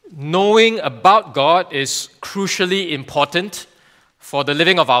knowing about God is crucially important for the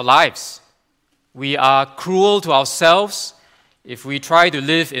living of our lives. We are cruel to ourselves if we try to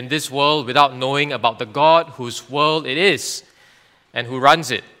live in this world without knowing about the God whose world it is and who runs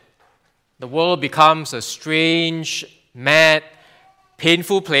it. The world becomes a strange, mad,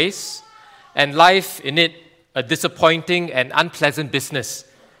 painful place, and life in it a disappointing and unpleasant business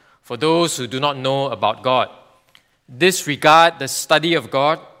for those who do not know about God. Disregard the study of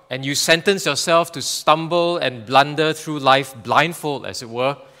God, and you sentence yourself to stumble and blunder through life blindfold, as it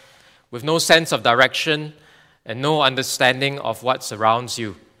were, with no sense of direction and no understanding of what surrounds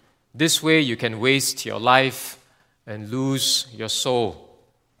you. This way you can waste your life and lose your soul.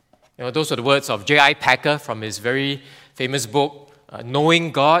 Those are the words of J.I. Packer from his very famous book,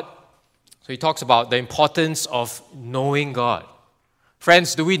 Knowing God. So he talks about the importance of knowing God.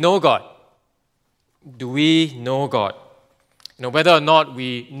 Friends, do we know God? Do we know God? Whether or not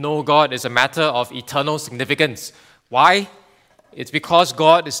we know God is a matter of eternal significance. Why? It's because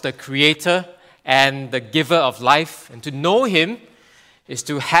God is the creator and the giver of life, and to know Him is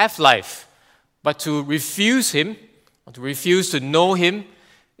to have life. But to refuse Him, or to refuse to know Him,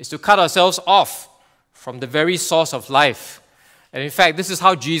 is to cut ourselves off from the very source of life. And in fact, this is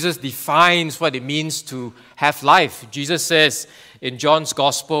how Jesus defines what it means to have life. Jesus says in John's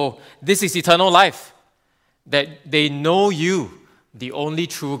Gospel, "This is eternal life, that they know you, the only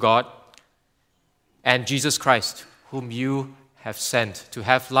true God, and Jesus Christ, whom you have sent." To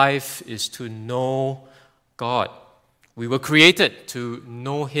have life is to know God. We were created to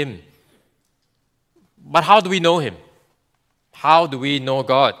know Him. But how do we know Him? How do we know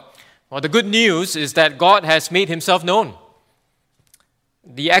God? Well, the good news is that God has made Himself known.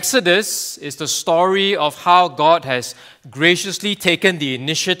 The Exodus is the story of how God has graciously taken the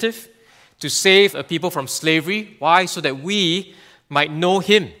initiative to save a people from slavery. Why? So that we might know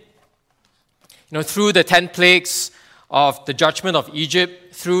Him. Through the 10 plagues of the judgment of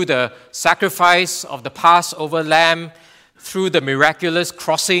Egypt, through the sacrifice of the Passover lamb, through the miraculous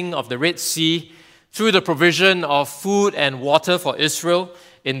crossing of the Red Sea, through the provision of food and water for Israel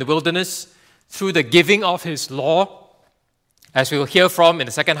in the wilderness, through the giving of His law, as we will hear from in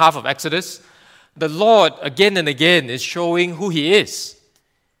the second half of Exodus, the Lord again and again is showing who He is.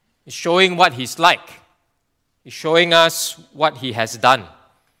 He's showing what He's like. He's showing us what He has done.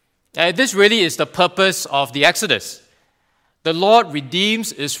 And this really is the purpose of the Exodus. The Lord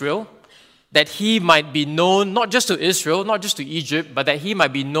redeems Israel that He might be known not just to Israel, not just to Egypt, but that He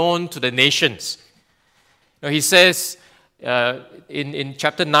might be known to the nations. He says in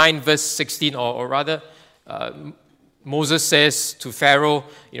chapter 9, verse 16, or rather, Moses says to Pharaoh,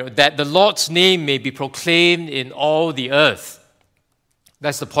 that the Lord's name may be proclaimed in all the earth.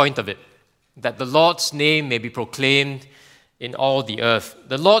 That's the point of it, that the Lord's name may be proclaimed in all the earth.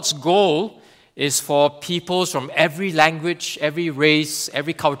 The Lord's goal is for peoples from every language, every race,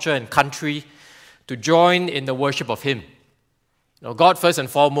 every culture and country to join in the worship of Him. God, first and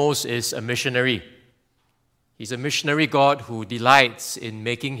foremost, is a missionary. He's a missionary God who delights in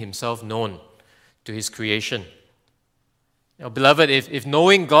making Himself known to His creation. Beloved, if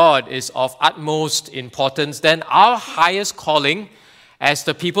knowing God is of utmost importance, then our highest calling as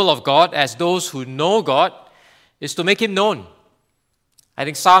the people of God, as those who know God, is to make Him known. I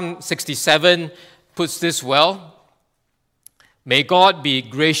think Psalm 67 puts this well. May God be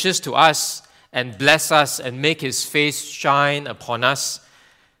gracious to us and bless us and make His face shine upon us.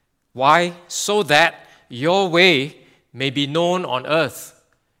 Why? So that your way may be known on earth,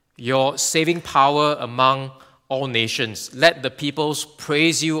 your saving power among all nations. Let the peoples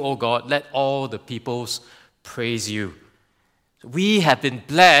praise you, O God. Let all the peoples praise you. We have been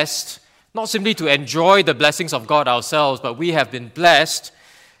blessed not simply to enjoy the blessings of God ourselves, but we have been blessed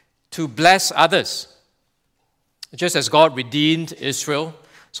to bless others. Just as God redeemed Israel,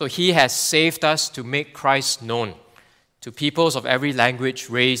 so He has saved us to make Christ known to peoples of every language,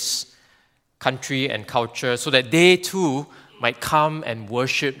 race, country, and culture, so that they too might come and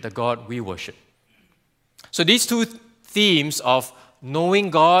worship the God we worship. So these two themes of knowing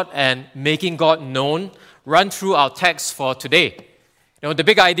God and making God known run through our text for today. The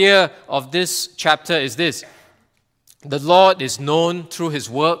big idea of this chapter is this: the Lord is known through His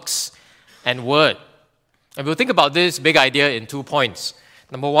works and word. And we'll think about this big idea in 2 points.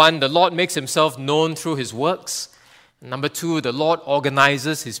 Number one, the Lord makes Himself known through His works. Number two, the Lord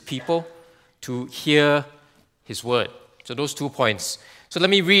organizes His people to hear His word. So those 2 points. So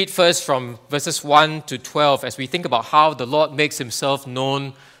let me read first from verses 1 to 12 as we think about how the Lord makes Himself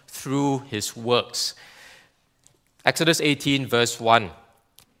known through His works. Exodus 18, verse 1.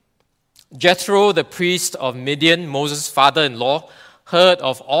 Jethro, the priest of Midian, Moses' father-in-law, heard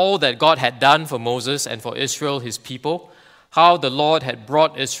of all that God had done for Moses and for Israel, his people, how the Lord had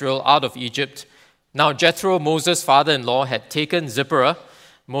brought Israel out of Egypt. Now Jethro, Moses' father-in-law, had taken Zipporah,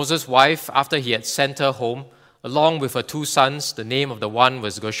 Moses' wife, after he had sent her home, along with her 2 sons. The name of the one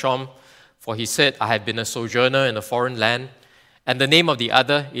was Gershom, for he said, I had been a sojourner in a foreign land. And the name of the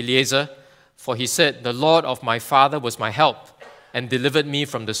other, Eliezer, for he said, the Lord of my father was my help, and delivered me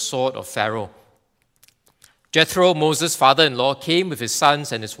from the sword of Pharaoh. Jethro, Moses' father-in-law, came with his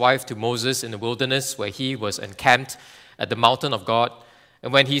sons and his wife to Moses in the wilderness, where he was encamped at the mountain of God.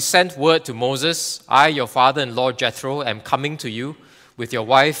 And when he sent word to Moses, I, your father-in-law Jethro, am coming to you with your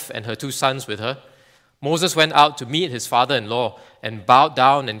wife and her 2 sons with her. Moses went out to meet his father-in-law and bowed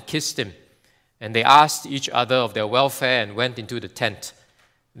down and kissed him. And they asked each other of their welfare and went into the tent.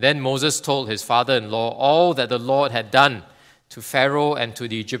 Then Moses told his father-in-law all that the Lord had done to Pharaoh and to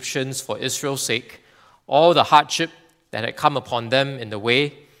the Egyptians for Israel's sake, all the hardship that had come upon them in the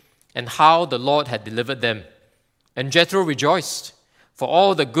way, and how the Lord had delivered them. And Jethro rejoiced for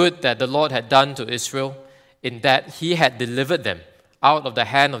all the good that the Lord had done to Israel, in that he had delivered them out of the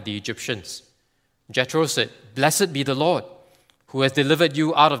hand of the Egyptians. Jethro said, Blessed be the Lord, who has delivered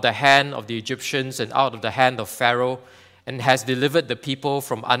you out of the hand of the Egyptians and out of the hand of Pharaoh, and has delivered the people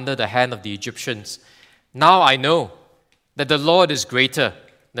from under the hand of the Egyptians. Now I know that the Lord is greater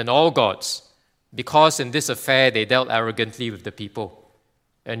than all gods, because in this affair they dealt arrogantly with the people.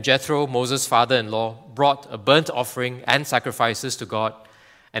 And Jethro, Moses' father-in-law, brought a burnt offering and sacrifices to God.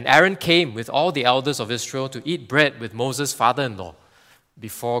 And Aaron came with all the elders of Israel to eat bread with Moses' father-in-law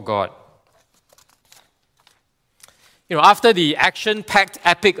before God. After the action-packed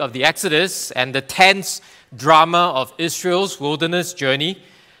epic of the Exodus and the tense drama of Israel's wilderness journey,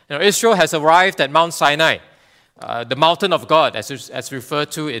 Israel has arrived at Mount Sinai, the mountain of God, as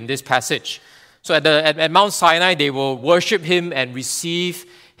referred to in this passage. So at Mount Sinai, they will worship him and receive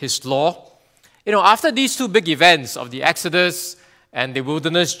his law. After these 2 big events of the Exodus and the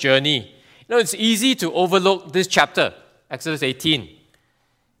wilderness journey, it's easy to overlook this chapter, Exodus 18.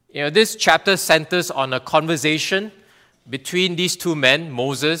 This chapter centers on a conversation between these 2 men,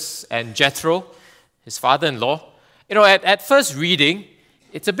 Moses and Jethro, his father-in-law. At first reading,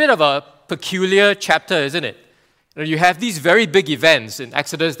 it's a bit of a peculiar chapter, isn't it? You have these very big events in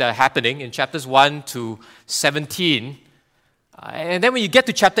Exodus that are happening in chapters 1 to 17. And then when you get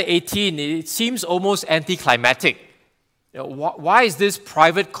to chapter 18, it seems almost anticlimactic. Why is this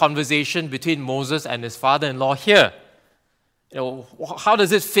private conversation between Moses and his father-in-law here? How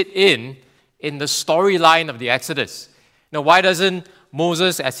does it fit in the storyline of the Exodus? Why doesn't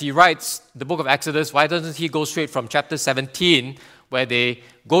Moses, as he writes the book of Exodus, why doesn't he go straight from chapter 17, where they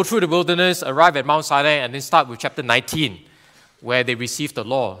go through the wilderness, arrive at Mount Sinai, and then start with chapter 19, where they receive the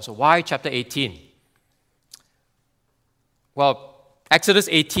law? So why chapter 18? Well, Exodus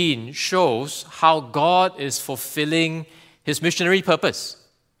 18 shows how God is fulfilling his missionary purpose.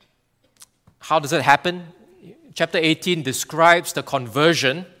 How does it happen? Chapter 18 describes the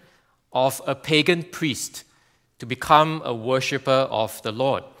conversion of a pagan priest to become a worshiper of the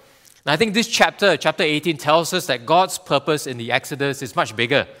Lord. And I think this chapter 18, tells us that God's purpose in the Exodus is much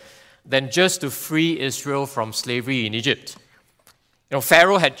bigger than just to free Israel from slavery in Egypt.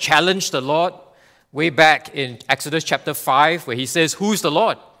 Pharaoh had challenged the Lord way back in Exodus chapter 5, where he says, Who's the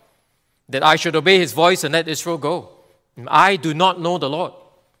Lord? That I should obey his voice and let Israel go. I do not know the Lord.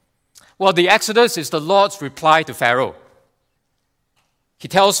 Well, the Exodus is the Lord's reply to Pharaoh. He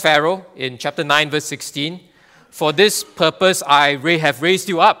tells Pharaoh in chapter 9, verse 16, For this purpose I have raised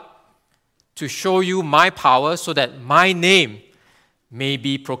you up, to show you my power, so that my name may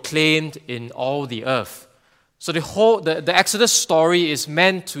be proclaimed in all the earth. So the Exodus story is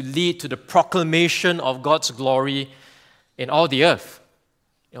meant to lead to the proclamation of God's glory in all the earth.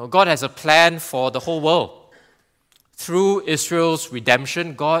 God has a plan for the whole world. Through Israel's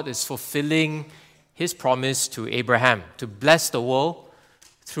redemption, God is fulfilling his promise to Abraham to bless the world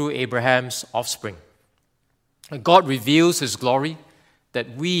through Abraham's offspring. God reveals his glory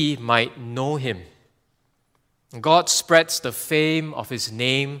that we might know him. God spreads the fame of his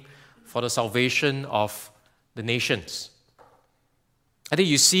name for the salvation of the nations. I think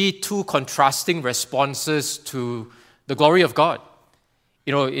you see 2 contrasting responses to the glory of God.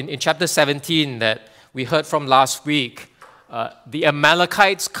 In chapter 17 that we heard from last week, the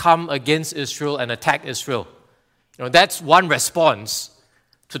Amalekites come against Israel and attack Israel. That's one response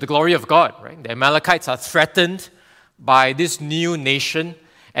to the glory of God, right? The Amalekites are threatened by this new nation,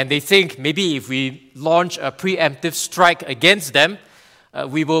 and they think maybe if we launch a preemptive strike against them,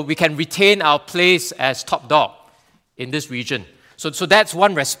 we can retain our place as top dog in this region. So that's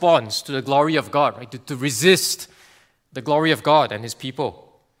one response to the glory of God, right? To resist the glory of God and his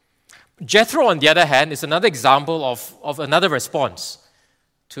people. Jethro, on the other hand, is another example of another response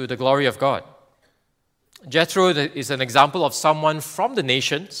to the glory of God. Jethro is an example of someone from the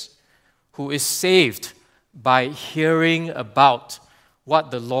nations who is saved by hearing about what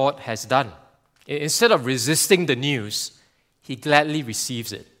the Lord has done. Instead of resisting the news, he gladly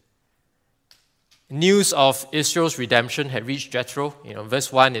receives it. News of Israel's redemption had reached Jethro.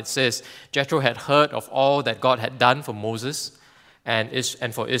 Verse 1, it says, Jethro had heard of all that God had done for Moses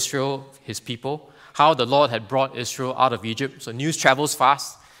and for Israel, his people, how the Lord had brought Israel out of Egypt. So news travels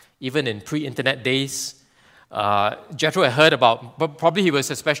fast, even in pre-internet days. Jethro had heard about, but probably he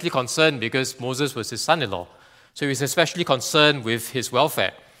was especially concerned because Moses was his son-in-law. So he was especially concerned with his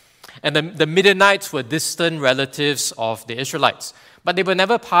welfare. And the Midianites were distant relatives of the Israelites, but they were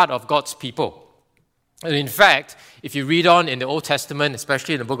never part of God's people. And in fact, if you read on in the Old Testament,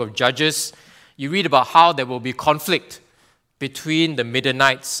 especially in the book of Judges, you read about how there will be conflict between the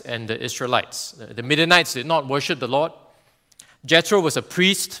Midianites and the Israelites. The Midianites did not worship the Lord. Jethro was a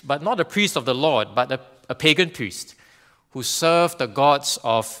priest, but not a priest of the Lord, but a pagan priest who served the gods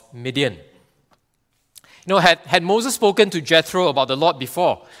of Midian. Had Moses spoken to Jethro about the Lord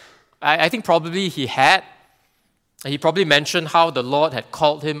before? I think probably he had. He probably mentioned how the Lord had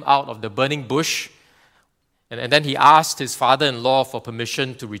called him out of the burning bush. And then he asked his father-in-law for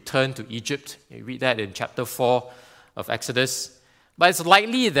permission to return to Egypt. You read that in chapter 4 of Exodus. But it's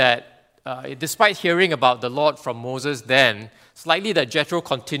likely that, despite hearing about the Lord from Moses then, it's likely that Jethro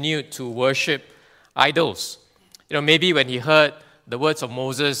continued to worship idols. Maybe when he heard the words of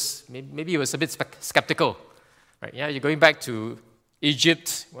Moses, maybe he was a bit skeptical. Right? Yeah, you're going back to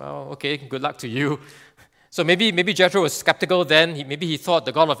Egypt. Well, okay, good luck to you. So maybe Jethro was skeptical then. Maybe he thought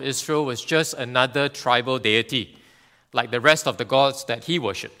the God of Israel was just another tribal deity, like the rest of the gods that he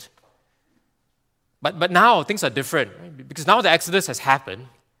worshipped. But now things are different, right? Because now the Exodus has happened,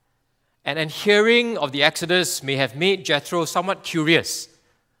 and hearing of the Exodus may have made Jethro somewhat curious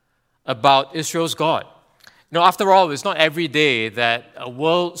about Israel's God. After all, it's not every day that a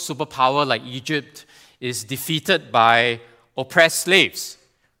world superpower like Egypt is defeated by oppressed slaves.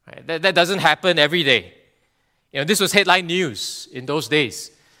 Right? That doesn't happen every day. This was headline news in those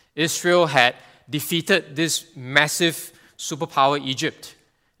days. Israel had defeated this massive superpower, Egypt.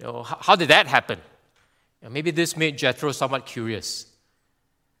 How did that happen? Maybe this made Jethro somewhat curious.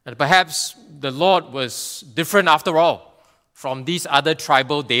 And perhaps the Lord was different after all from these other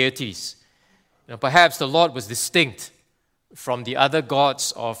tribal deities. Perhaps the Lord was distinct from the other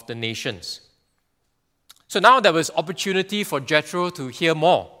gods of the nations. So now there was opportunity for Jethro to hear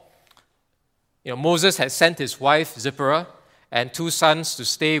more. Moses had sent his wife Zipporah and 2 sons to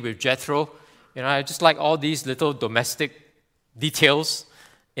stay with Jethro. I just like all these little domestic details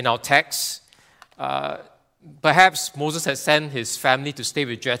in our text. Perhaps Moses had sent his family to stay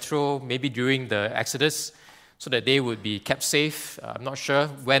with Jethro, maybe during the Exodus, so that they would be kept safe. I'm not sure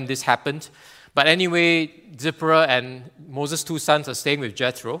when this happened. But anyway, Zipporah and Moses' 2 sons are staying with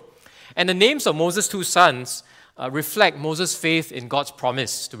Jethro. And the names of Moses' 2 sons reflect Moses' faith in God's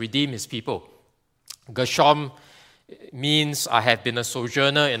promise to redeem his people. Gershom means I have been a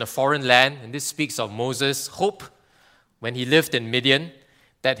sojourner in a foreign land, and this speaks of Moses' hope when he lived in Midian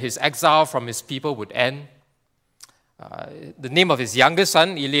that his exile from his people would end. The name of his youngest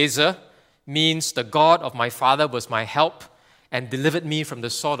son, Eleazar, means the God of my father was my help and delivered me from the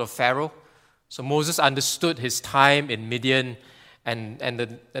sword of Pharaoh. So Moses understood his time in Midian and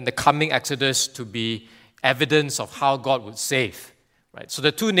the coming Exodus to be evidence of how God would save. Right? So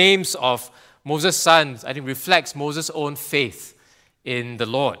the 2 names of Moses' sons, I think, reflects Moses' own faith in the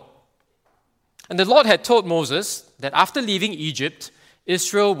Lord. And the Lord had told Moses that after leaving Egypt,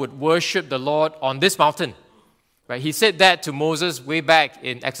 Israel would worship the Lord on this mountain. Right? He said that to Moses way back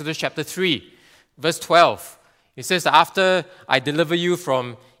in Exodus chapter 3, verse 12. He says that after I deliver you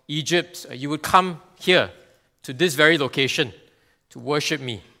from Egypt, you would come here to this very location to worship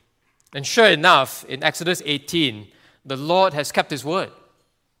me. And sure enough, in Exodus 18, the Lord has kept his word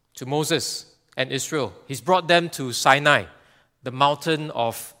to Moses and Israel. He's brought them to Sinai, the mountain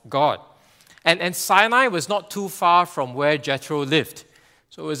of God. And Sinai was not too far from where Jethro lived.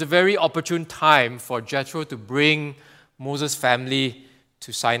 So it was a very opportune time for Jethro to bring Moses' family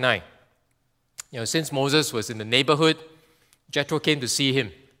to Sinai. Since Moses was in the neighborhood, Jethro came to see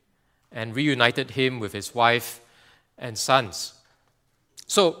him and reunited him with his wife and sons.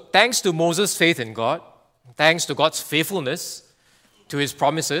 So thanks to Moses' faith in God, thanks to God's faithfulness to his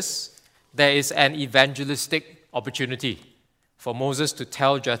promises, there is an evangelistic opportunity for Moses to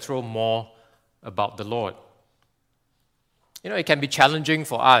tell Jethro more about the Lord. It can be challenging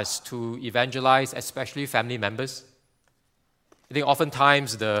for us to evangelize, especially family members. I think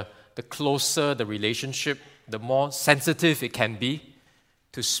oftentimes the closer the relationship, the more sensitive it can be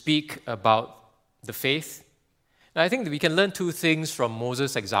to speak about the faith. And I think that we can learn two things from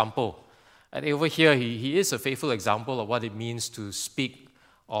Moses' example. And over here, he is a faithful example of what it means to speak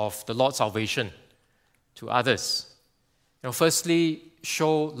of the Lord's salvation to others. Firstly,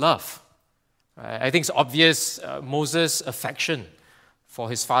 show love. I think it's obvious Moses' affection for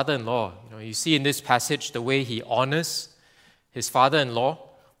his father-in-law. You see in this passage the way he honors his father-in-law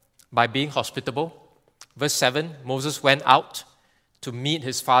by being hospitable. Verse 7, Moses went out to meet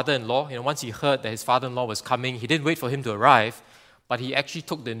his father-in-law. Once he heard that his father-in-law was coming, he didn't wait for him to arrive, but he actually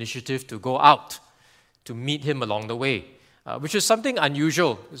took the initiative to go out to meet him along the way, which is something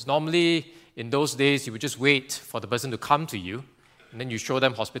unusual, because normally in those days you would just wait for the person to come to you, and then you show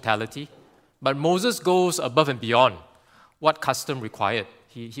them hospitality. But Moses goes above and beyond what custom required.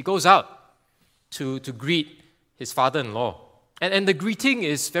 He goes out to greet his father-in-law. And the greeting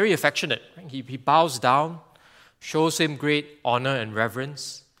is very affectionate. He bows down, shows him great honor and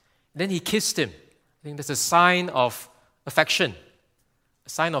reverence. Then he kissed him. I think that's a sign of affection, a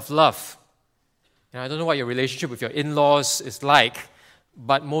sign of love. I don't know what your relationship with your in-laws is like,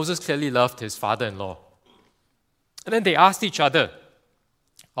 but Moses clearly loved his father-in-law. And then they asked each other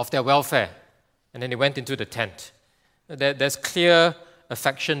of their welfare, and then they went into the tent. There's clear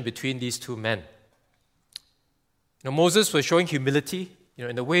affection between these two men. Moses was showing humility,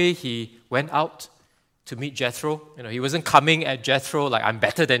 in the way he went out to meet Jethro. He wasn't coming at Jethro like, I'm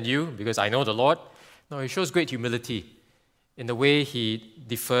better than you because I know the Lord. No, he shows great humility in the way he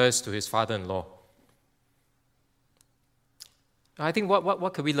defers to his father-in-law. I think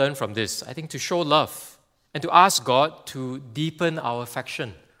what can we learn from this? I think to show love and to ask God to deepen our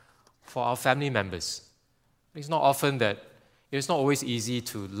affection for our family members. It's not always easy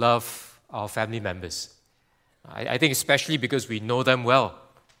to love our family members. I think especially because we know them well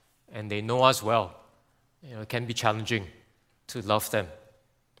and they know us well. It can be challenging to love them.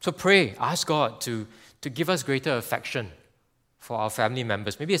 So pray, ask God to give us greater affection for our family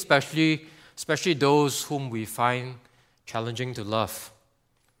members, maybe especially those whom we find challenging to love.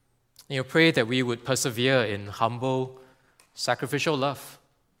 Pray that we would persevere in humble, sacrificial love,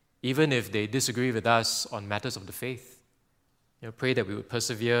 even if they disagree with us on matters of the faith. Pray that we would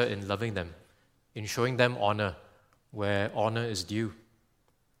persevere in loving them, in showing them honor where honor is due.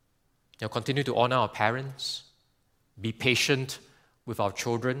 Continue to honor our parents, be patient with our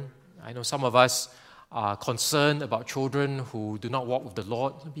children. I know some of us are concerned about children who do not walk with the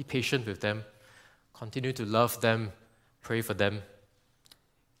Lord. Be patient with them. Continue to love them, pray for them.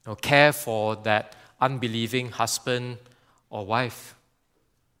 Care for that unbelieving husband or wife.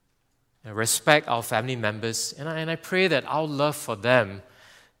 Respect our family members. And I pray that our love for them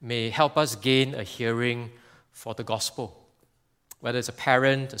may help us gain a hearing for the gospel. Whether it's a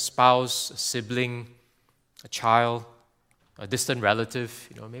parent, a spouse, a sibling, a child, a distant relative,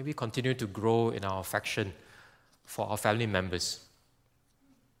 may we continue to grow in our affection for our family members.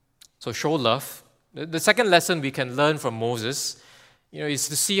 So show love. The second lesson we can learn from Moses, is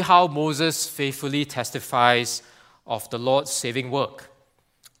to see how Moses faithfully testifies of the Lord's saving work.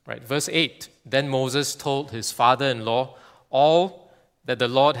 Right, verse 8, then Moses told his father-in-law all that the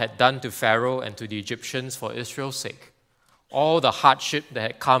Lord had done to Pharaoh and to the Egyptians for Israel's sake, all the hardship that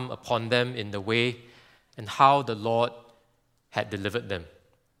had come upon them in the way, and how the Lord had delivered them.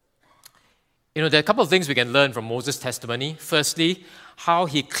 There are a couple of things we can learn from Moses' testimony. Firstly, how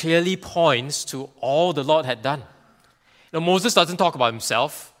he clearly points to all the Lord had done. Moses doesn't talk about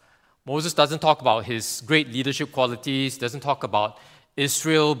himself. Moses doesn't talk about his great leadership qualities, doesn't talk about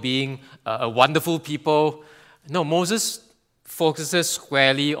Israel being a wonderful people. No, Moses focuses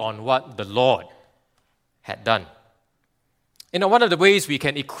squarely on what the Lord had done. One of the ways we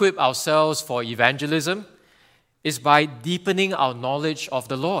can equip ourselves for evangelism is by deepening our knowledge of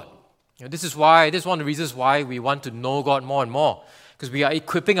the Lord. This is one of the reasons why we want to know God more and more, because we are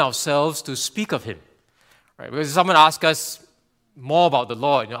equipping ourselves to speak of Him. Right? Because if someone asks us more about the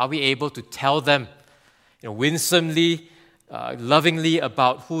Lord, are we able to tell them, winsomely, lovingly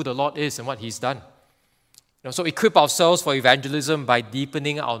about who the Lord is and what He's done? So equip ourselves for evangelism by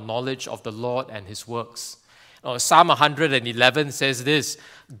deepening our knowledge of the Lord and His works. Psalm 111 says this,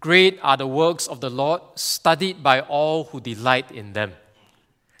 great are the works of the Lord, studied by all who delight in them.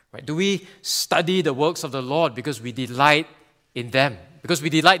 Right? Do we study the works of the Lord because we delight in them, because we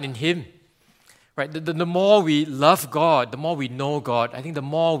delight in Him? Right? The more we love God, the more we know God, I think the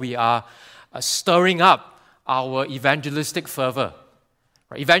more we are stirring up our evangelistic fervor.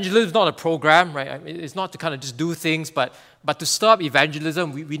 Right? Evangelism is not a program, right? It's not to kind of just do things, but to stir up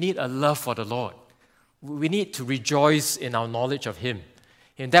evangelism, we need a love for the Lord. We need to rejoice in our knowledge of Him.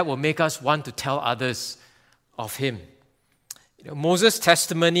 And that will make us want to tell others of Him. Moses'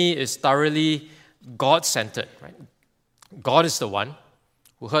 testimony is thoroughly God-centered. Right? God is the one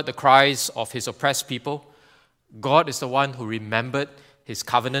who heard the cries of His oppressed people. God is the one who remembered His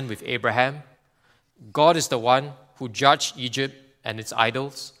covenant with Abraham. God is the one who judged Egypt and its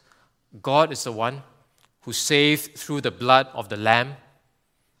idols. God is the one who saved through the blood of the Lamb.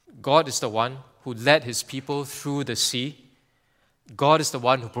 God is the one who led His people through the sea. God is the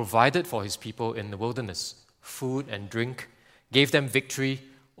one who provided for His people in the wilderness food and drink, gave them victory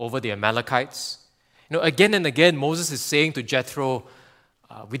over the Amalekites. Again and again, Moses is saying to Jethro,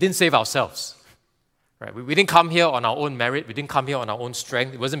 we didn't save ourselves. Right? We didn't come here on our own merit. We didn't come here on our own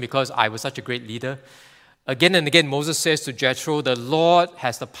strength. It wasn't because I was such a great leader. Again and again, Moses says to Jethro, the Lord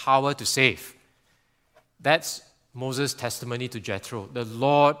has the power to save. That's Moses' testimony to Jethro. The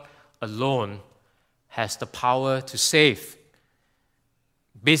Lord alone has the power to save.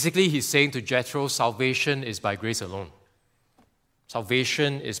 Basically, he's saying to Jethro, salvation is by grace alone.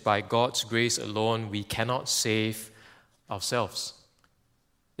 Salvation is by God's grace alone. We cannot save ourselves.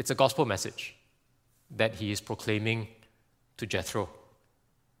 It's a gospel message that he is proclaiming to Jethro.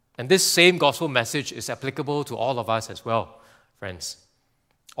 And this same gospel message is applicable to all of us as well, friends.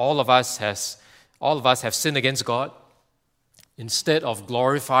 All of us have sinned against God. Instead of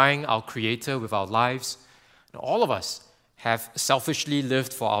glorifying our Creator with our lives, all of us have selfishly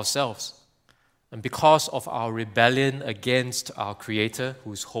lived for ourselves. And because of our rebellion against our Creator,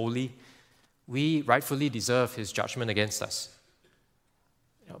 who is holy, we rightfully deserve His judgment against us.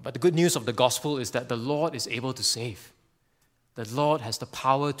 But the good news of the gospel is that the Lord is able to save. The Lord has the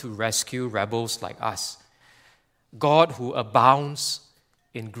power to rescue rebels like us. God, who abounds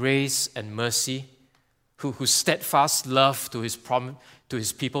in grace and mercy, whose steadfast love to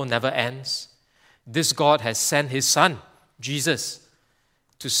His people never ends. This God has sent His Son, Jesus,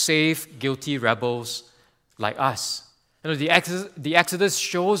 to save guilty rebels like us. The Exodus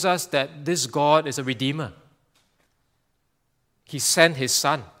shows us that this God is a redeemer. He sent His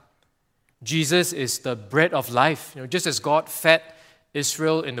Son. Jesus is the bread of life. Just as God fed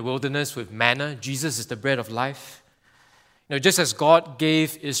Israel in the wilderness with manna, Jesus is the bread of life. Just as God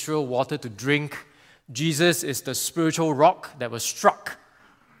gave Israel water to drink, Jesus is the spiritual rock that was struck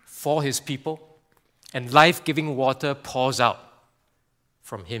for His people, and life-giving water pours out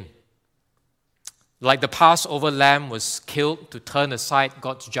from Him. Like the Passover lamb was killed to turn aside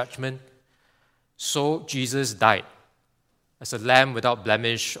God's judgment, so Jesus died. As a lamb without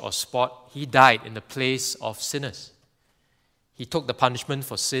blemish or spot, He died in the place of sinners. He took the punishment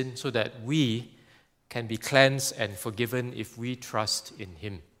for sin so that we can be cleansed and forgiven if we trust in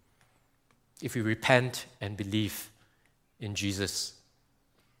Him, if we repent and believe in Jesus.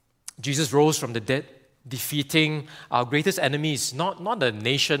 Jesus rose from the dead, defeating our greatest enemies, not a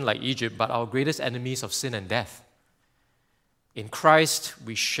nation like Egypt, but our greatest enemies of sin and death. In Christ,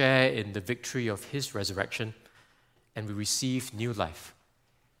 we share in the victory of His resurrection, and we receive new life.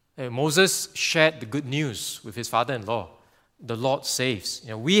 Moses shared the good news with his father-in-law. The Lord saves.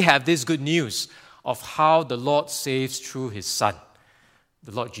 We have this good news of how the Lord saves through His Son,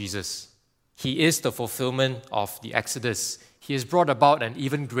 the Lord Jesus. He is the fulfillment of the Exodus. He has brought about an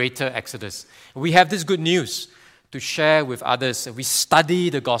even greater Exodus. We have this good news to share with others. We study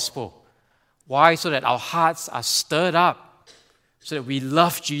the gospel. Why? So that our hearts are stirred up, so that we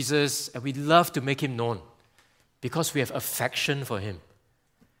love Jesus and we love to make Him known, because we have affection for Him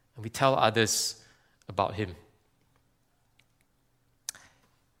and we tell others about Him.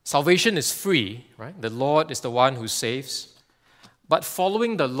 Salvation is free, right? The Lord is the one who saves. But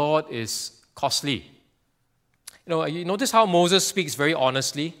following the Lord is costly. You notice how Moses speaks very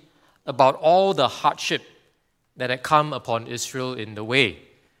honestly about all the hardship that had come upon Israel in the way.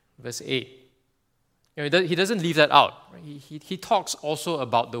 Verse 8. He doesn't leave that out. He talks also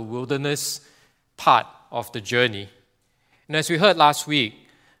about the wilderness part of the journey. And as we heard last week,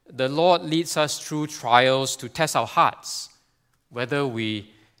 the Lord leads us through trials to test our hearts, whether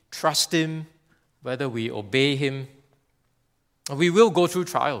we trust Him, whether we obey Him. We will go through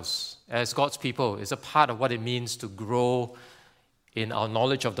trials as God's people. It's a part of what it means to grow in our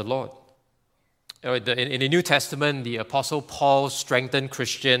knowledge of the Lord. In the New Testament, the Apostle Paul strengthened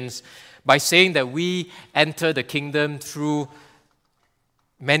Christians by saying that we enter the kingdom through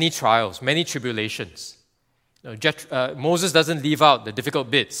many trials, many tribulations. Moses doesn't leave out the difficult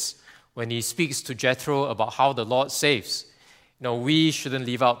bits when he speaks to Jethro about how the Lord saves. We shouldn't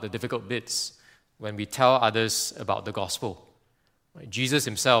leave out the difficult bits when we tell others about the gospel. Jesus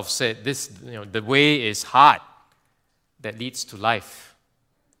Himself said, the way is hard that leads to life.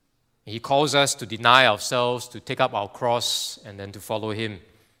 He calls us to deny ourselves, to take up our cross, and then to follow Him.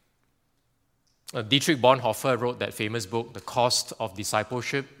 Dietrich Bonhoeffer wrote that famous book, The Cost of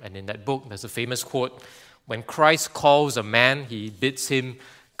Discipleship, and in that book there's a famous quote, "When Christ calls a man, He bids him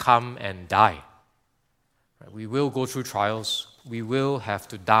come and die." We will go through trials. We will have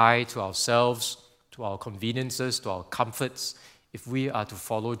to die to ourselves, to our conveniences, to our comforts, if we are to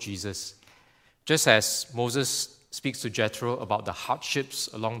follow Jesus. Just as Moses speaks to Jethro about the hardships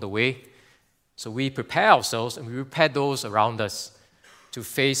along the way, so we prepare ourselves and we prepare those around us to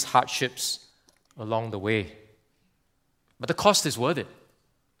face hardships along the way. But the cost is worth it.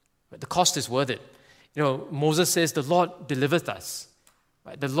 The cost is worth it. Moses says, the Lord delivered us.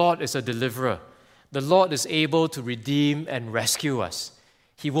 Right? The Lord is a deliverer. The Lord is able to redeem and rescue us.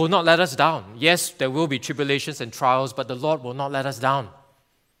 He will not let us down. Yes, there will be tribulations and trials, but the Lord will not let us down.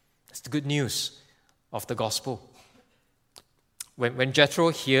 That's the good news of the gospel. When Jethro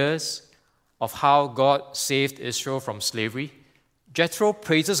hears of how God saved Israel from slavery, Jethro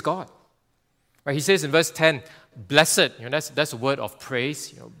praises God. Right? He says in verse 10, blessed, that's a word of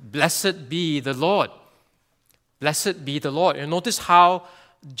praise. Blessed be the Lord. Blessed be the Lord. Notice how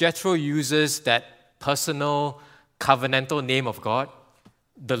Jethro uses that personal, covenantal name of God,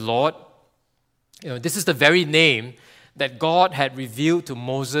 the Lord. This is the very name that God had revealed to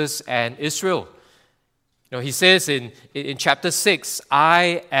Moses and Israel. He says in chapter 6,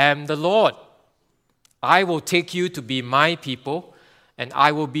 I am the Lord. I will take you to be my people, and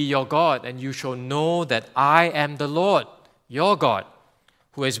I will be your God, and you shall know that I am the Lord, your God,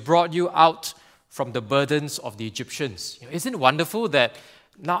 who has brought you out from the burdens of the Egyptians. Isn't it wonderful that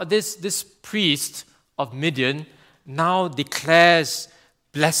now this priest of Midian now declares,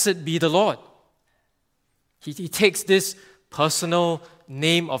 blessed be the Lord. He takes this personal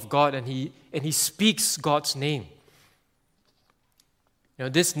name of God and he speaks God's name.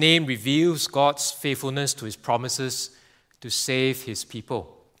 This name reveals God's faithfulness to His promises to save His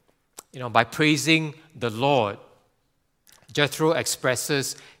people. By praising the Lord, Jethro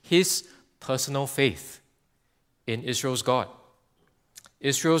expresses his personal faith in Israel's God.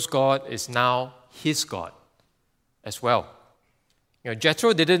 Israel's God is now his God as well.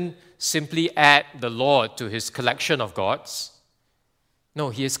 Jethro didn't simply add the Lord to his collection of gods. No,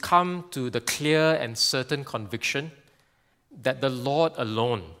 he has come to the clear and certain conviction that the Lord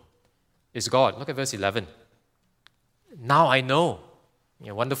alone is God. Look at verse 11. Now I know.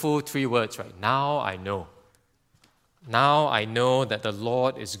 Wonderful 3 words, right? Now I know. Now I know that the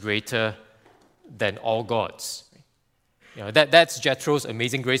Lord is greater than all gods. That's Jethro's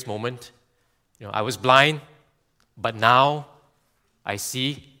amazing grace moment. I was blind, but now I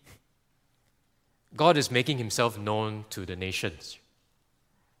see. God is making Himself known to the nations.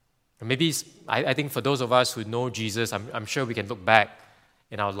 Maybe, I think for those of us who know Jesus, I'm sure we can look back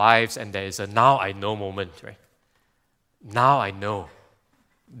in our lives and there is a now I know moment, right? Now I know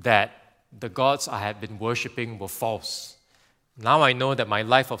that the gods I had been worshipping were false. Now I know that my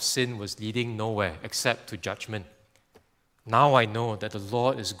life of sin was leading nowhere except to judgment. Now I know that the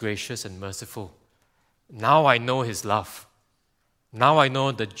Lord is gracious and merciful. Now I know His love. Now I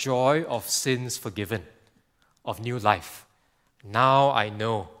know the joy of sins forgiven, of new life. Now I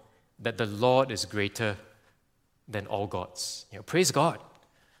know that the Lord is greater than all gods. Praise God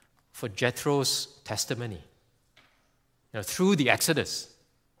for Jethro's testimony. Through the Exodus,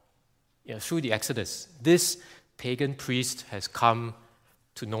 this pagan priest has come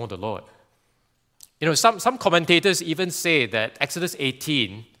to know the Lord. Some commentators even say that Exodus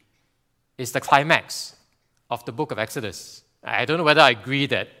 18 is the climax of the book of Exodus. I don't know whether I agree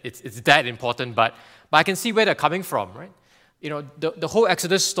that it's that important, but I can see where they're coming from, right? The whole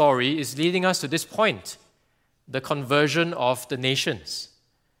Exodus story is leading us to this point, the conversion of the nations.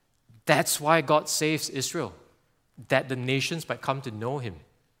 That's why God saves Israel, that the nations might come to know Him.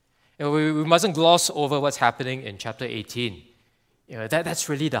 We mustn't gloss over what's happening in chapter 18. That's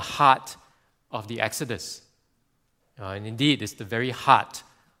really the heart of the Exodus. And indeed, it's the very heart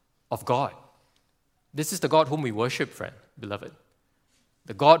of God. This is the God whom we worship, friend, beloved.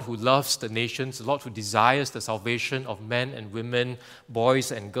 The God who loves the nations, the Lord who desires the salvation of men and women,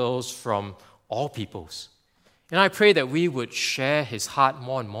 boys and girls from all peoples. And I pray that we would share His heart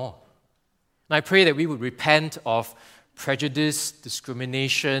more and more. And I pray that we would repent of prejudice,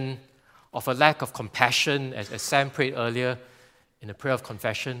 discrimination, of a lack of compassion, as Sam prayed earlier in the prayer of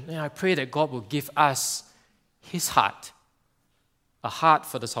confession. And I pray that God will give us His heart, a heart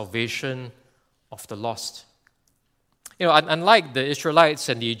for the salvation of the lost. Unlike the Israelites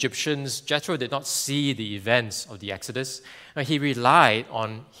and the Egyptians, Jethro did not see the events of the Exodus. He relied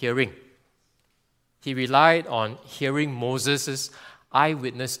on hearing. He relied on hearing Moses'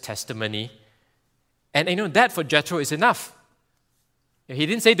 eyewitness testimony. And that for Jethro is enough. He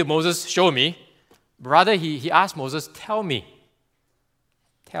didn't say to Moses, show me. Rather, he asked Moses, tell me.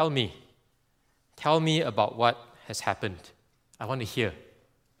 Tell me. Tell me about what has happened. I want to hear.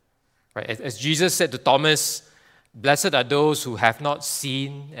 Right? As Jesus said to Thomas, blessed are those who have not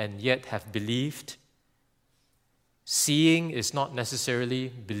seen and yet have believed. Seeing is not necessarily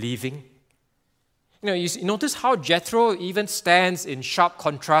believing. You notice how Jethro even stands in sharp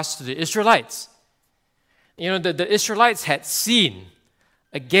contrast to the Israelites. The Israelites had seen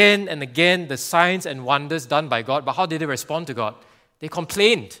again and again the signs and wonders done by God, but how did they respond to God? They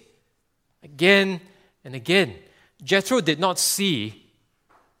complained again and again. Jethro did not see,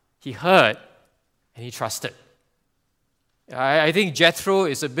 he heard, and he trusted. I think Jethro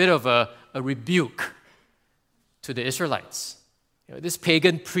is a bit of a rebuke to the Israelites. This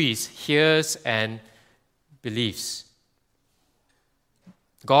pagan priest hears and believes.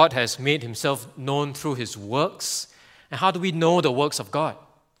 God has made himself known through his works. And how do we know the works of God?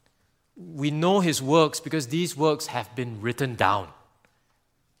 We know his works because these works have been written down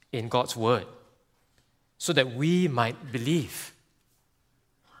in God's word so that we might believe.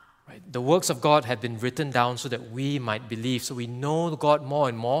 Right? The works of God have been written down so that we might believe. So we know God more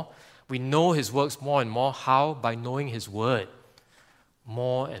and more. We know his works more and more. How? By knowing his word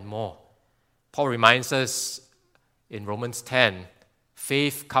more and more. Paul reminds us in Romans 10,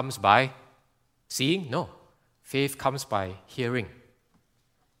 faith comes by seeing? No. Faith comes by hearing.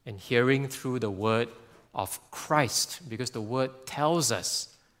 And hearing through the word of Christ, because the word tells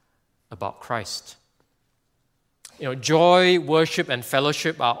us about Christ. Joy, worship, and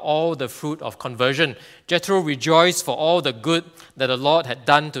fellowship are all the fruit of conversion. Jethro rejoiced for all the good that the Lord had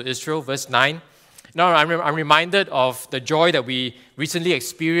done to Israel, verse 9. Now, I'm reminded of the joy that we recently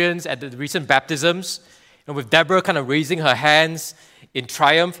experienced at the recent baptisms, with Deborah kind of raising her hands in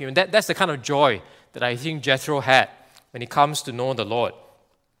triumph. That's the kind of joy that I think Jethro had when it comes to know the Lord.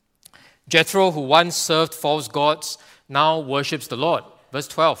 Jethro, who once served false gods, now worships the Lord. Verse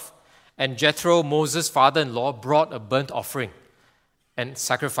 12. And Jethro, Moses' father-in-law, brought a burnt offering and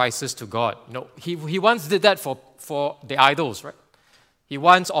sacrifices to God. He once did that for the idols, right? He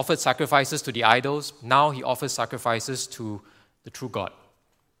once offered sacrifices to the idols. Now he offers sacrifices to the true God,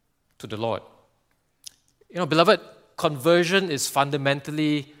 to the Lord. Beloved, conversion is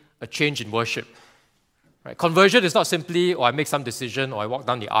fundamentally a change in worship. Right? Conversion is not simply, I make some decision, or I walk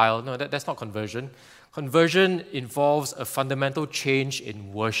down the aisle. No, that's not conversion. Conversion involves a fundamental change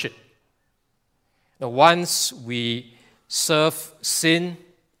in worship. Now, once we serve sin,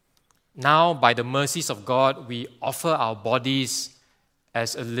 now by the mercies of God, we offer our bodies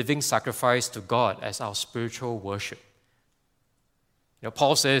as a living sacrifice to God, as our spiritual worship.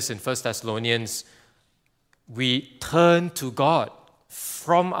 Paul says in 1 Thessalonians, we turn to God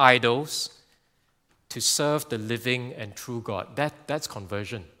from idols to serve the living and true God. That's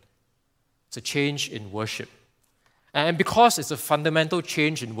conversion. It's a change in worship. And because it's a fundamental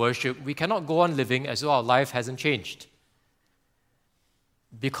change in worship, we cannot go on living as though our life hasn't changed.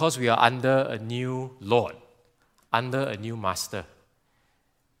 Because we are under a new Lord, under a new Master.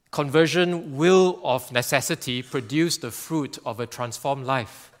 Conversion will, of necessity, produce the fruit of a transformed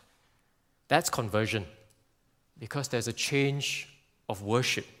life. That's conversion, because there's a change of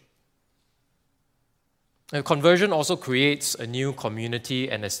worship. And conversion also creates a new community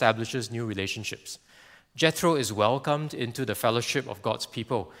and establishes new relationships. Jethro is welcomed into the fellowship of God's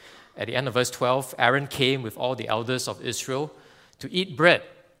people. At the end of verse 12, Aaron came with all the elders of Israel to eat bread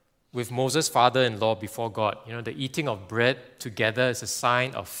with Moses' father-in-law before God. The eating of bread together is a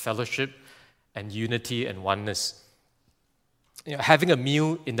sign of fellowship and unity and oneness. Having a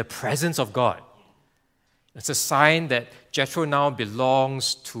meal in the presence of God, it's a sign that Jethro now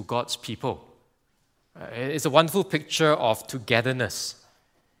belongs to God's people. It's a wonderful picture of togetherness.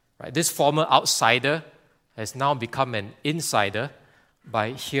 Right? This former outsider has now become an insider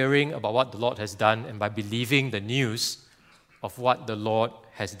by hearing about what the Lord has done and by believing the news of what the Lord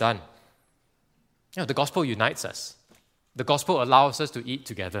has done. The gospel unites us. The gospel allows us to eat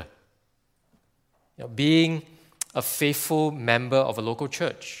together. Being a faithful member of a local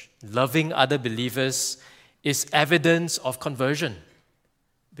church, loving other believers, is evidence of conversion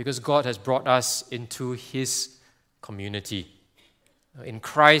because God has brought us into his community. In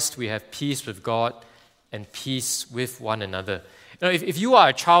Christ, we have peace with God and peace with one another. If you are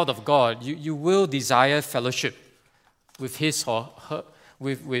a child of God, you will desire fellowship with his or her,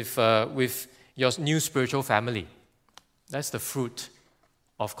 with your new spiritual family. That's the fruit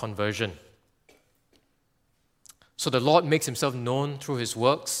of conversion. So the Lord makes himself known through his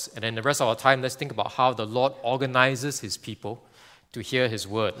works, and then the rest of our time, let's think about how the Lord organizes his people to hear his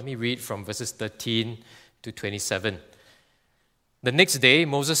word. Let me read from verses 13 to 27. The next day,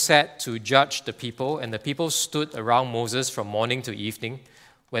 Moses sat to judge the people, and the people stood around Moses from morning to evening.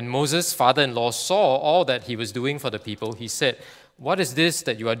 When Moses' father-in-law saw all that he was doing for the people, he said, "What is this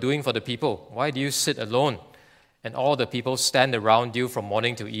that you are doing for the people? Why do you sit alone? And all the people stand around you from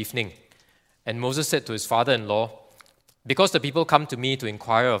morning to evening." And Moses said to his father-in-law, "Because the people come to me to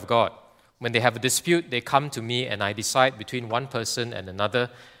inquire of God. When they have a dispute, they come to me, and I decide between one person and another,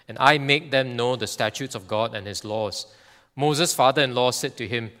 and I make them know the statutes of God and his laws." Moses' father-in-law said to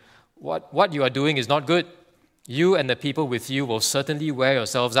him, What you are doing is not good. You and the people with you will certainly wear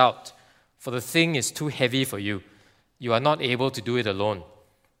yourselves out, for the thing is too heavy for you. You are not able to do it alone.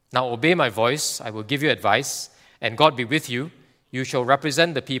 Now obey my voice, I will give you advice, and God be with you. You shall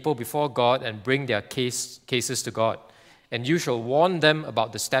represent the people before God and bring their cases to God. And you shall warn them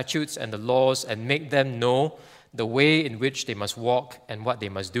about the statutes and the laws and make them know the way in which they must walk and what they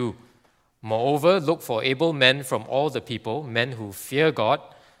must do. Moreover, look for able men from all the people, men who fear God,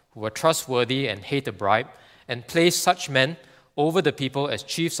 who are trustworthy and hate a bribe, and place such men over the people as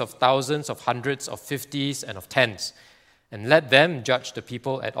chiefs of thousands, of hundreds, of fifties, and of tens. And let them judge the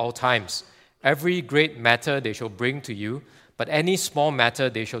people at all times. Every great matter they shall bring to you, but any small matter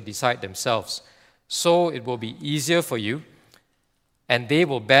they shall decide themselves. So it will be easier for you, and they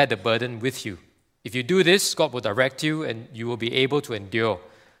will bear the burden with you. If you do this, God will direct you, and you will be able to endure.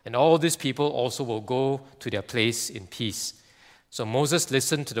 And all these people also will go to their place in peace. So Moses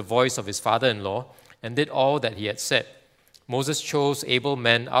listened to the voice of his father-in-law and did all that he had said. Moses chose able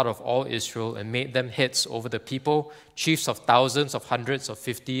men out of all Israel and made them heads over the people, chiefs of thousands, of hundreds, of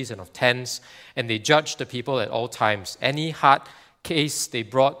fifties, and of tens, and they judged the people at all times. Any hard case they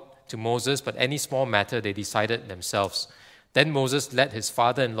brought to Moses, but any small matter they decided themselves. Then Moses let his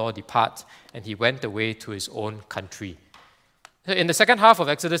father-in-law depart, and he went away to his own country. In the second half of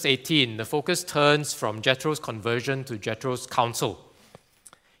Exodus 18, the focus turns from Jethro's conversion to Jethro's counsel.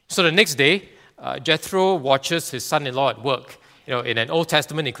 So the next day, Jethro watches his son-in-law at work, in an Old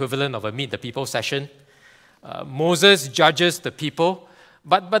Testament equivalent of a Meet the People session. Moses judges the people,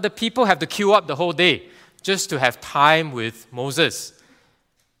 but the people have to queue up the whole day just to have time with Moses.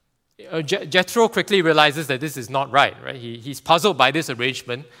 Jethro quickly realizes that this is not right? He's puzzled by this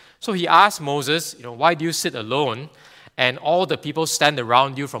arrangement, so he asks Moses, "Why do you sit alone and all the people stand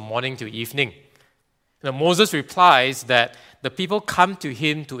around you from morning to evening?" Moses replies that the people come to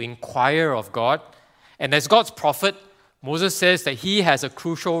him to inquire of God, and as God's prophet, Moses says that he has a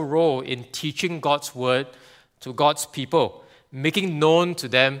crucial role in teaching God's word to God's people, making known to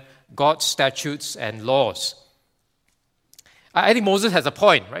them God's statutes and laws. I think Moses has a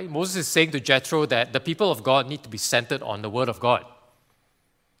point, right? Moses is saying to Jethro that the people of God need to be centered on the word of God.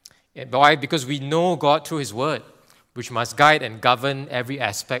 Why? Because we know God through his word, which must guide and govern every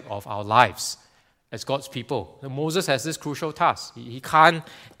aspect of our lives as God's people. Moses has this crucial task. He can't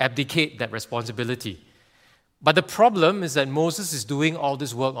abdicate that responsibility. But the problem is that Moses is doing all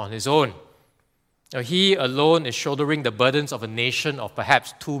this work on his own. He alone is shouldering the burdens of a nation of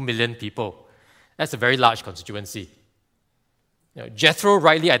perhaps 2 million people. That's a very large constituency. Jethro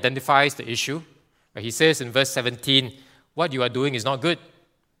rightly identifies the issue. He says in verse 17, "What you are doing is not good."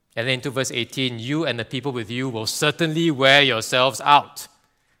 And then into verse 18, "You and the people with you will certainly wear yourselves out.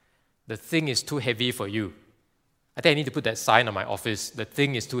 The thing is too heavy for you." I think I need to put that sign on my office. The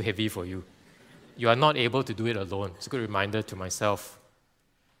thing is too heavy for you. You are not able to do it alone. It's a good reminder to myself.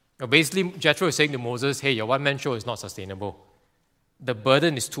 Basically, Jethro is saying to Moses, hey, your one-man show is not sustainable. The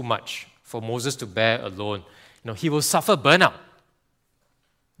burden is too much for Moses to bear alone. He will suffer burnout.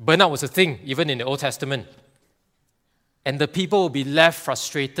 Burnout was a thing, even in the Old Testament. And the people will be left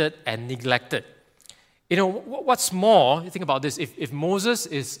frustrated and neglected. What's more, you think about this, if Moses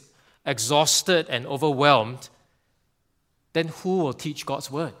is exhausted and overwhelmed, then who will teach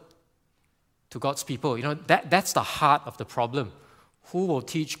God's word to God's people? That's the heart of the problem. Who will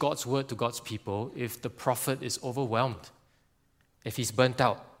teach God's word to God's people if the prophet is overwhelmed, if he's burnt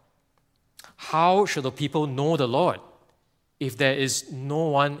out? How shall the people know the Lord if there is no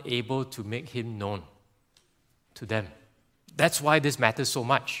one able to make him known to them? That's why this matters so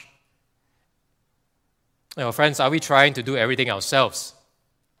much. Friends, are we trying to do everything ourselves?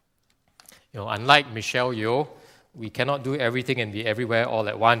 Unlike Michelle Yeoh, we cannot do everything and be everywhere all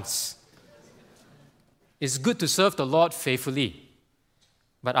at once. It's good to serve the Lord faithfully,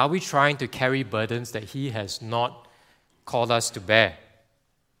 but are we trying to carry burdens that he has not called us to bear?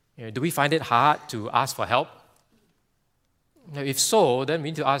 Do we find it hard to ask for help? If so, then we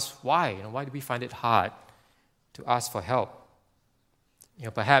need to ask why. Why do we find it hard to ask for help?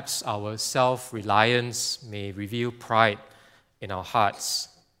 Perhaps our self-reliance may reveal pride in our hearts.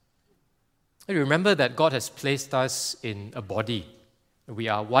 And remember that God has placed us in a body. We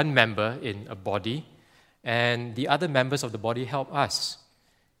are one member in a body, and the other members of the body help us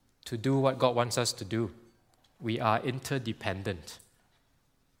to do what God wants us to do. We are interdependent.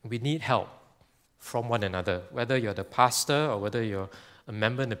 We need help from one another. Whether you're the pastor or whether you're a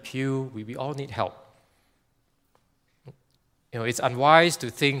member in the pew, we all need help. It's unwise to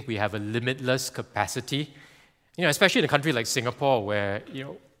think we have a limitless capacity, especially in a country like Singapore where,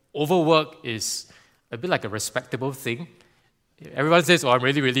 overwork is a bit like a respectable thing. Everyone says, I'm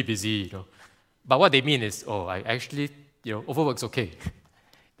really, really busy, But what they mean is, I actually, overwork's okay.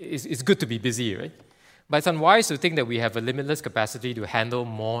 It's good to be busy, right? But it's unwise to think that we have a limitless capacity to handle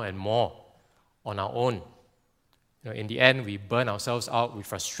more and more on our own. In the end, we burn ourselves out, we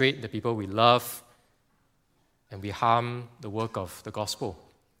frustrate the people we love, and we harm the work of the gospel.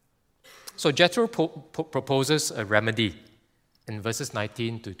 So Jethro proposes a remedy in verses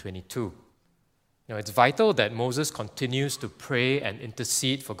 19 to 22. It's vital that Moses continues to pray and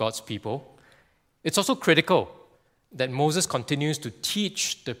intercede for God's people. It's also critical that Moses continues to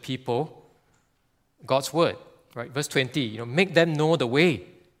teach the people God's word. Right? Verse 20, make them know the way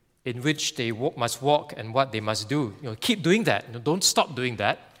in which they must walk and what they must do. Keep doing that. Don't stop doing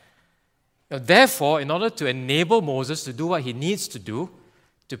that. Therefore, in order to enable Moses to do what he needs to do,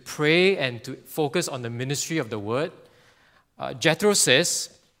 to pray and to focus on the ministry of the word, Jethro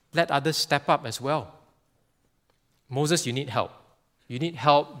says, let others step up as well. Moses, you need help. You need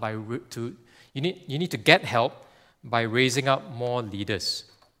help you need to get help by raising up more leaders.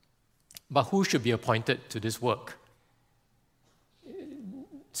 But who should be appointed to this work?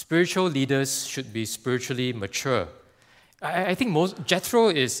 Spiritual leaders should be spiritually mature. I think Jethro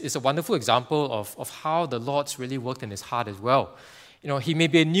is a wonderful example of how the Lord's really worked in his heart as well. He may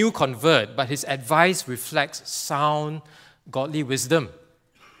be a new convert, but his advice reflects sound, godly wisdom.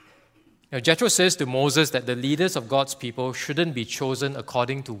 Jethro says to Moses that the leaders of God's people shouldn't be chosen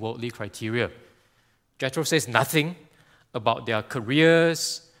according to worldly criteria. Jethro says nothing about their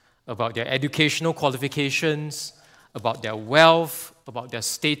careers, about their educational qualifications, about their wealth, about their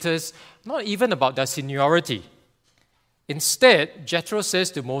status, not even about their seniority. Instead, Jethro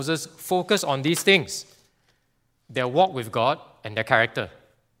says to Moses, focus on these things: their walk with God and their character.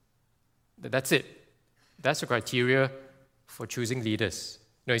 That's it. That's the criteria for choosing leaders.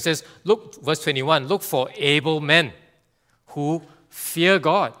 He says, look, verse 21, look for able men who fear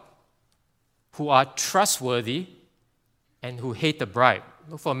God, who are trustworthy, and who hate the bribe.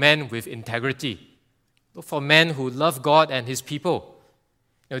 Look for men with integrity. Look for men who love God and his people.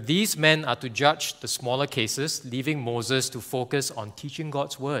 These men are to judge the smaller cases, leaving Moses to focus on teaching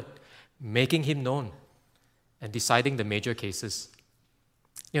God's word, making him known, and deciding the major cases.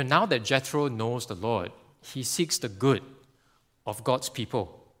 Now that Jethro knows the Lord, he seeks the good of God's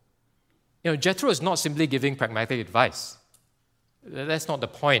people. Jethro is not simply giving pragmatic advice. That's not the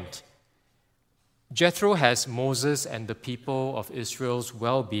point. Jethro has Moses and the people of Israel's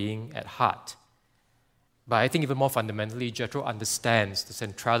well-being at heart. But I think even more fundamentally, Jethro understands the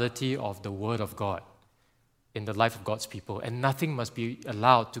centrality of the Word of God in the life of God's people, and nothing must be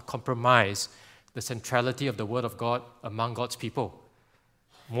allowed to compromise the centrality of the Word of God among God's people.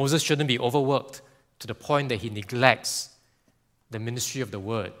 Moses shouldn't be overworked to the point that he neglects the ministry of the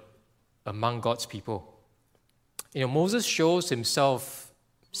Word among God's people. Moses shows himself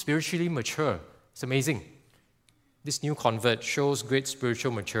spiritually mature. It's amazing. This new convert shows great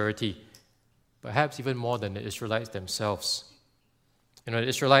spiritual maturity, perhaps even more than the Israelites themselves. The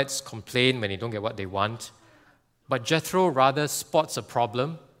Israelites complain when they don't get what they want, but Jethro rather spots a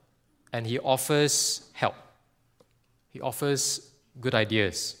problem and he offers help. He offers good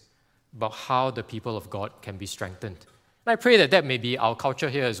ideas about how the people of God can be strengthened. And I pray that may be our culture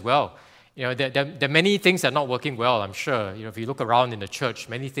here as well. There are many things that are not working well, I'm sure. If you look around in the church,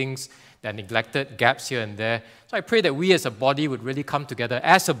 many things that are neglected, gaps here and there. So I pray that we as a body would really come together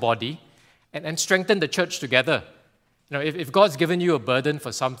as a body and strengthen the church together. If God's given you a burden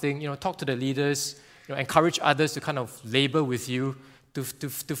for something, talk to the leaders, encourage others to kind of labor with you to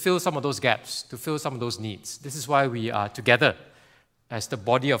fill some of those gaps, to fill some of those needs. This is why we are together as the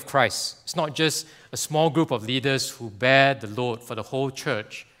body of Christ. It's not just a small group of leaders who bear the load for the whole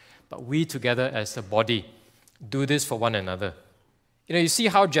church, but we together as a body do this for one another. You see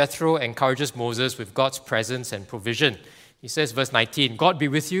how Jethro encourages Moses with God's presence and provision. He says, verse 19, God be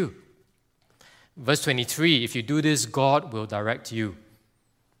with you. Verse 23, if you do this, God will direct you.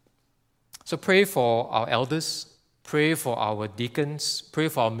 So pray for our elders, pray for our deacons, pray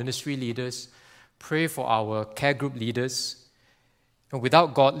for our ministry leaders, pray for our care group leaders. And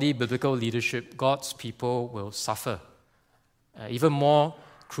without godly biblical leadership, God's people will suffer. Even more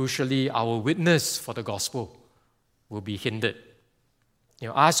crucially, our witness for the gospel will be hindered.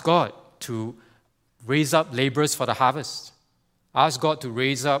 Ask God to raise up laborers for the harvest. Ask God to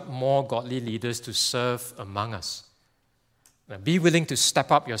raise up more godly leaders to serve among us. Be willing to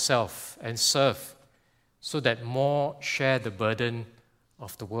step up yourself and serve so that more share the burden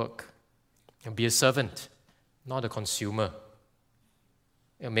of the work. And be a servant, not a consumer.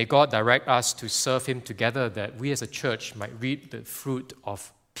 And may God direct us to serve Him together, that we as a church might reap the fruit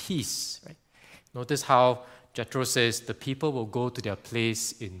of peace. Right? Notice how Jethro says, the people will go to their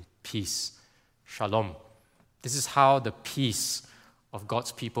place in peace. Shalom. This is how the peace of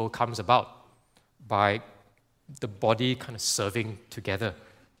God's people comes about, by the body kind of serving together.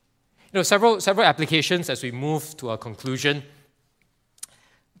 Several applications as we move to our conclusion.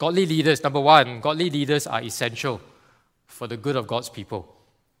 Godly leaders, number one, godly leaders are essential for the good of God's people.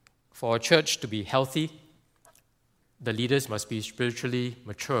 For a church to be healthy, the leaders must be spiritually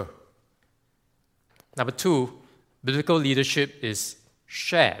mature. Number two, biblical leadership is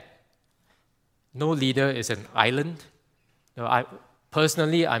shared. No leader is an island.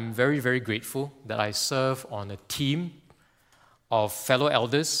 Personally, I'm very, very grateful that I serve on a team of fellow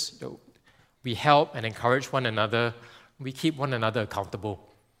elders. We help and encourage one another. We keep one another accountable.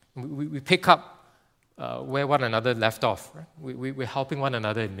 We pick up where one another left off. Right? We're helping one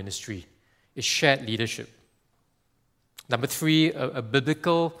another in ministry. It's shared leadership. Number three, a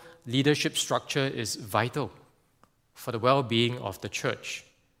biblical leadership structure is vital for the well-being of the church.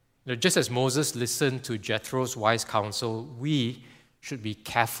 Just as Moses listened to Jethro's wise counsel, we should be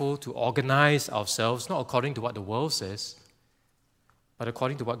careful to organize ourselves, not according to what the world says, but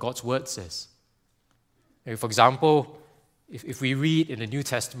according to what God's word says. For example, if we read in the New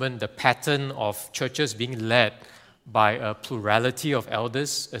Testament the pattern of churches being led by a plurality of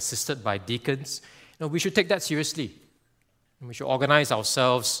elders assisted by deacons, we should take that seriously. And we should organize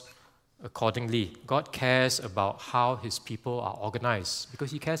ourselves accordingly. God cares about how His people are organized because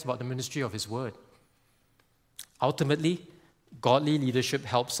He cares about the ministry of His word. Ultimately, godly leadership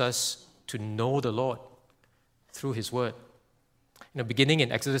helps us to know the Lord through His word. Beginning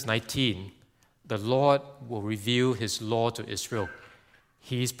in Exodus 19, the Lord will reveal His law to Israel.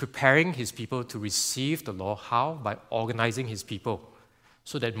 He is preparing His people to receive the law. How? By organizing His people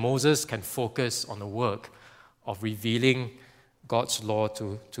so that Moses can focus on the work of revealing God's law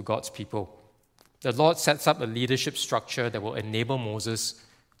to God's people. The Lord sets up a leadership structure that will enable Moses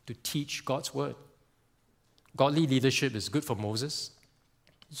to teach God's word. Godly leadership is good for Moses.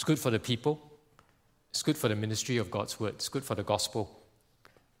 It's good for the people. It's good for the ministry of God's word. It's good for the gospel.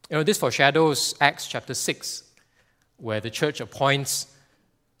 This foreshadows Acts chapter 6, where the church appoints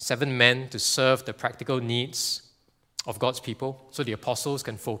 7 men to serve the practical needs of God's people so the apostles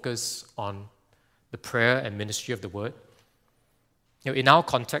can focus on the prayer and ministry of the word. In our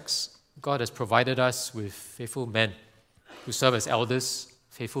context, God has provided us with faithful men who serve as elders,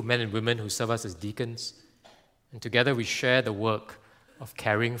 faithful men and women who serve us as deacons, and together we share the work of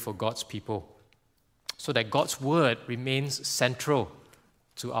caring for God's people so that God's word remains central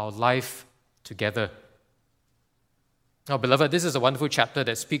to our life together. Now, beloved, this is a wonderful chapter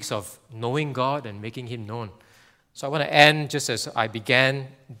that speaks of knowing God and making Him known. So I want to end just as I began.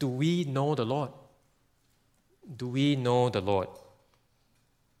 Do we know the Lord? Do we know the Lord?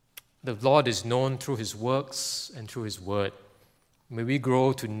 The Lord is known through His works and through His word. May we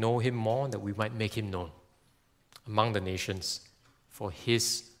grow to know Him more, that we might make Him known among the nations for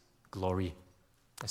His glory.